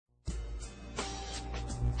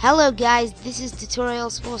Hello guys, this is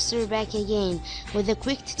Tutorials Poster back again with a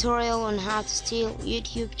quick tutorial on how to steal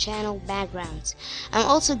YouTube channel backgrounds. I'm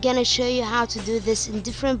also gonna show you how to do this in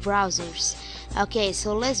different browsers. Okay,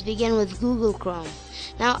 so let's begin with Google Chrome.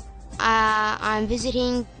 Now I'm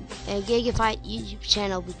visiting a Gigabyte YouTube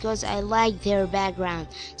channel because I like their background.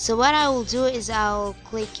 So what I will do is I'll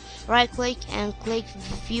right click and click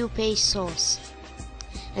View Page Source,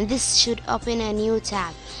 and this should open a new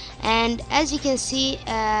tab. And as you can see,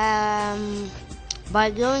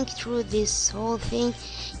 by going through this whole thing,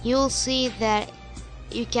 you'll see that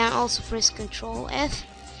you can also press Ctrl F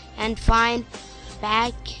and find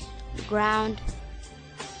background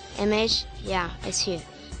image. Yeah, it's here,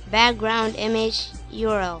 background image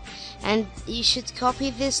URL, and you should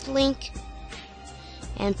copy this link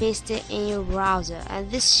and paste it in your browser,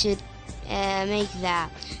 and this should make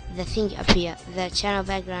the thing appear, the channel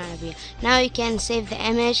background appear. Now you can save the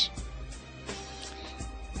image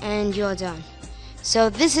and you're done. So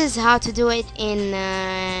this is how to do it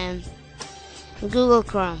in Google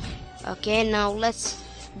Chrome. Okay, now let's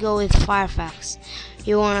go with Firefox.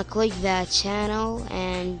 You want to click the channel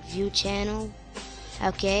and view channel.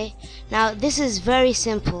 Okay, now this is very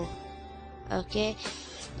simple. Okay,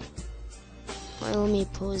 well, let me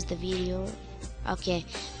pause the video. Okay,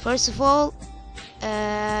 first of all,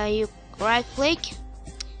 you right click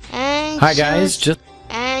and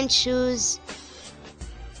choose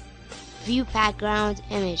view background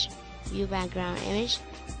image,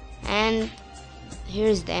 and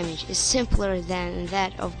here's the image. It's simpler than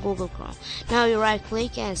that of Google Chrome. Now you right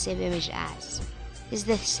click and save image as. It's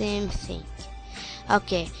the same thing.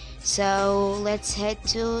 Okay, so let's head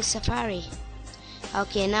to Safari.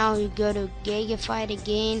 Okay, now you go to Gigabyte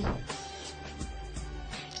again.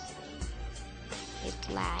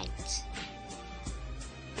 It lagged.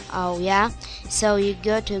 Oh yeah, so you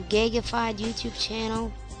go to Gigabyte YouTube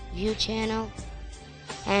channel, view channel,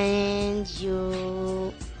 and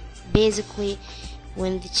you basically,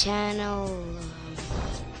 when the channel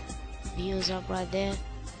views up right there,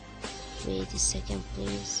 wait a second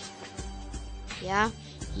please. Yeah,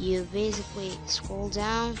 you basically scroll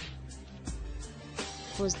down,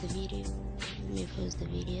 pause the video. Let me pause the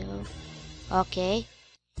video. Okay,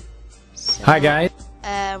 so, hi guys.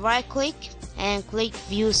 Right click and click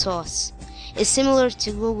view source. It's similar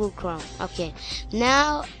to Google Chrome. Okay,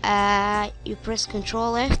 now you press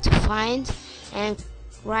Ctrl F to find and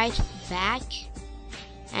write back,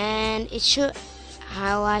 and it should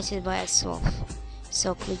highlight it by itself.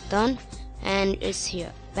 So click done, and it's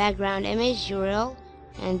here, background image URL,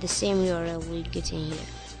 and the same URL we get in here.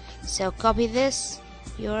 So copy this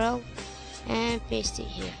URL and paste it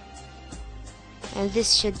here, and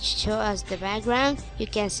this should show us the background. You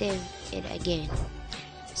can save it again.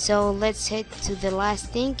 So let's head to the last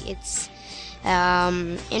thing. It's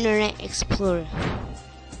Internet Explorer.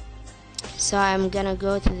 So I'm gonna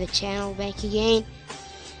go to the channel back again,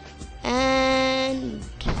 and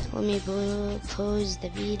let me pause the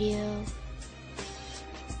video.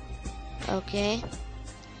 Okay,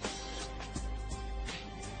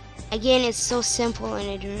 again, it's so simple in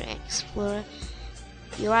Internet Explorer.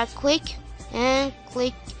 You right click and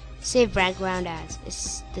click save background as.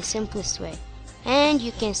 It's the simplest way, and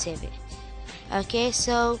you can save it. Okay,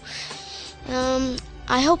 so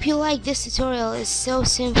I hope you like this tutorial. It's so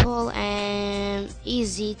simple and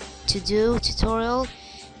easy to do tutorial.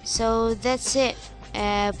 So that's it.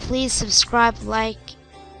 Please subscribe and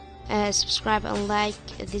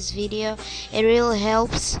like this video. It really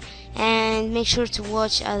helps, and make sure to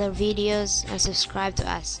watch other videos and subscribe to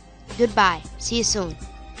us. Goodbye, see you soon.